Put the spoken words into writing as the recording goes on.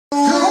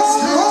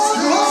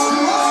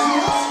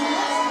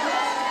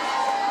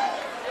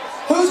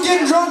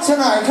getting drunk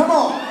tonight? Come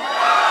on.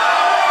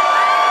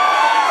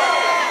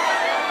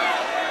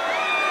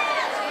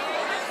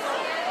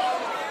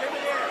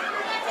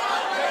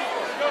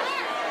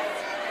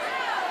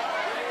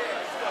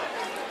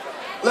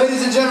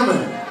 Ladies and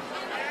gentlemen,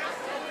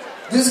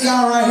 this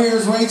guy right here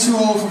is way too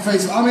old for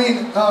Facebook. I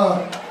mean,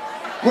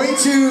 way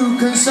too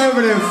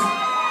conservative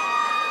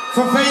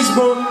for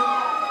Facebook.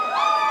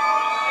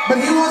 But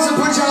he wants to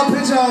put y'all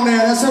picture on there.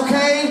 That's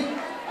okay?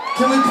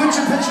 Can we put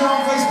your picture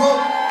on Facebook?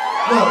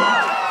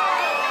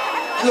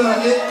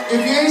 Look,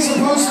 if you ain't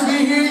supposed to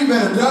be here, you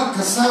better duck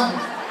or something.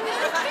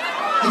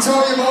 He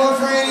told your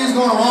boyfriend he was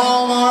going to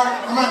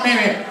Walmart. I'm like,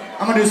 baby,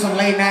 I'm going to do some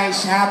late night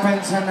shopping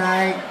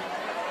tonight.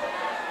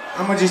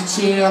 I'm gonna just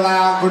chill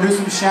out, go do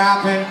some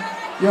shopping.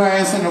 Your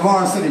ass in the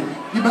Varsity.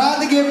 You about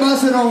to get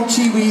busted on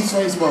Chee Weez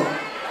Facebook.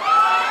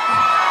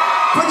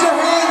 Put your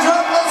hands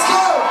up, let's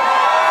go!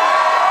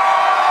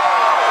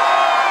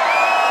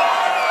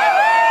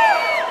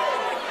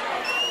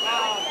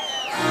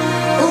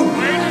 Ooh,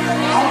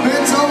 I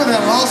bent over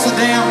there, lost a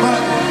damn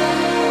button.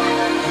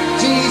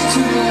 Jeans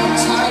too damn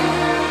tight.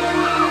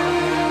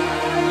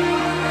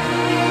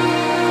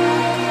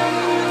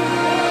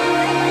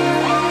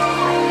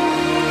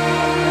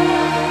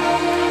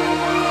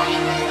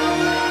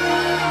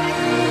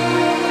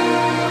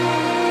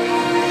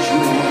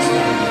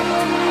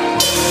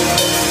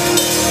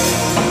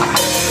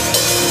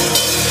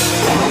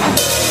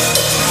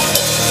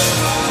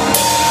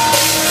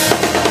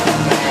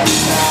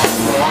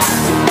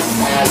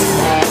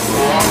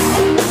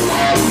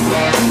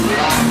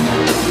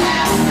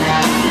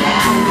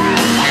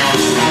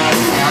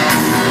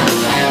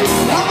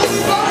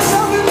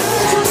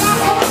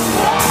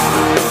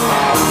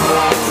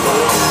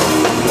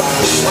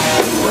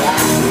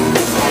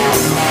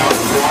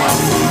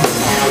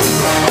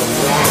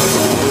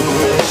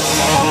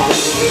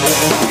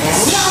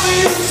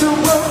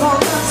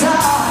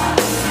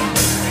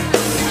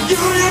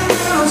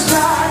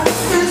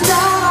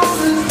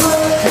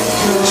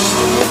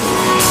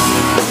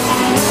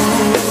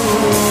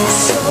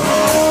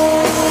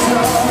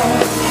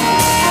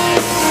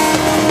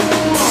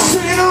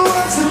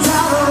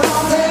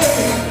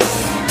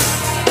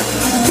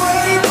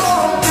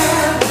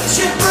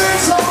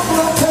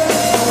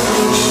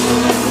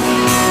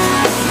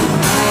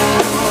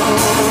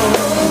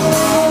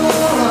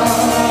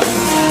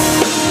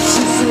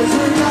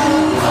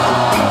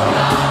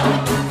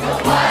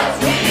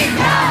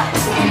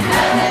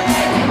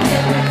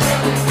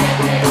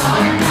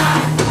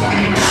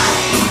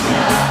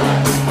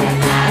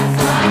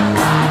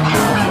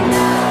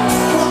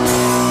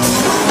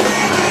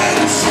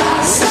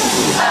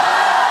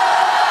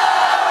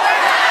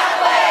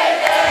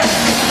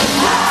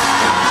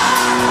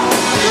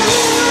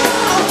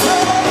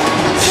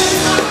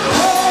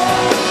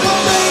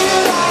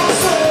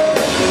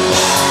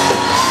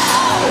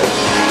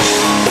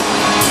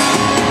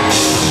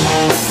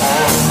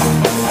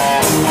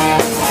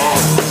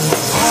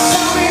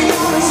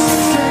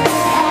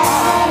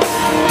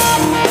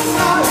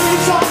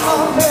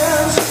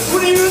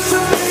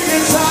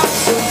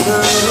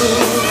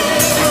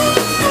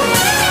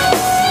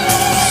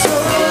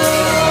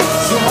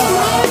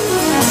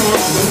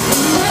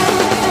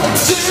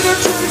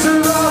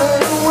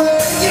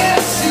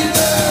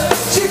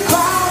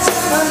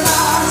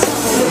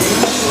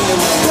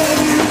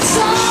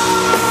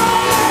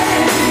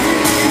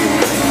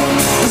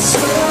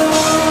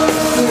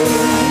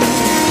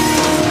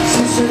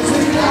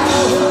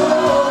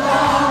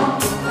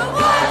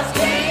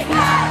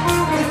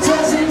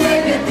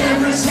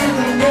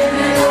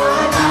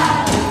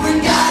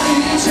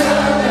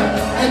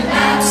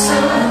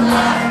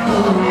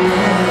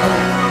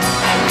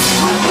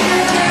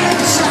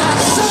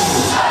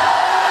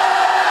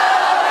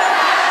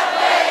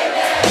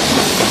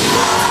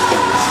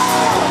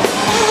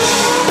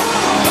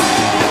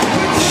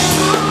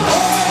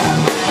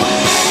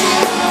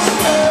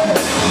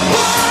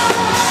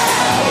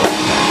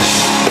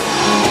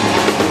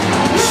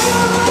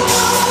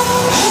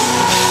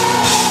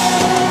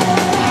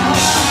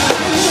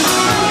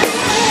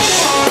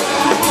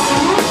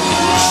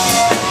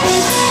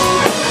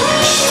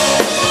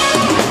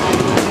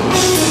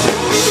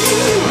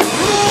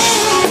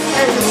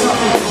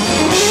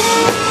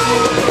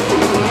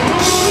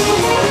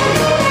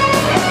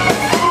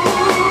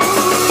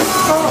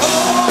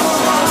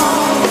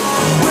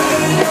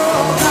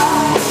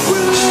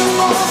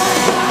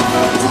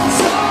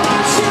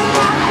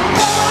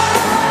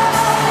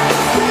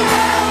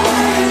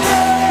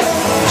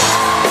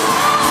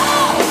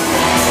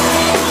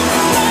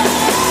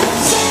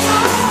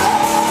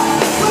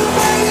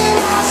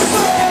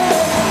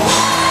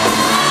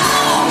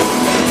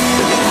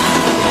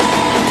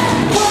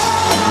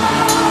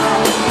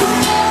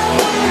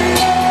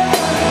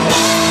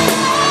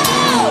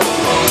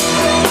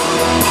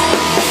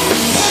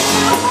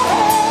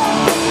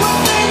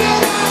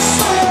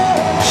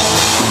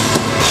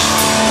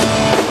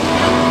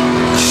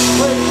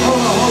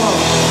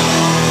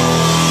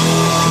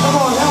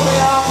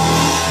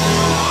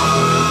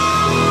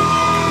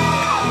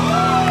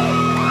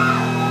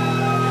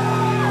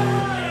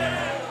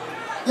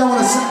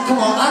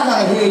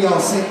 y'all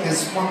sing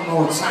this one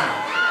more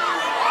time.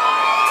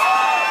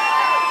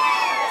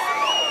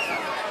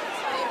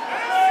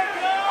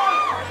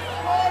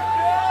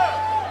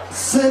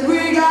 Said we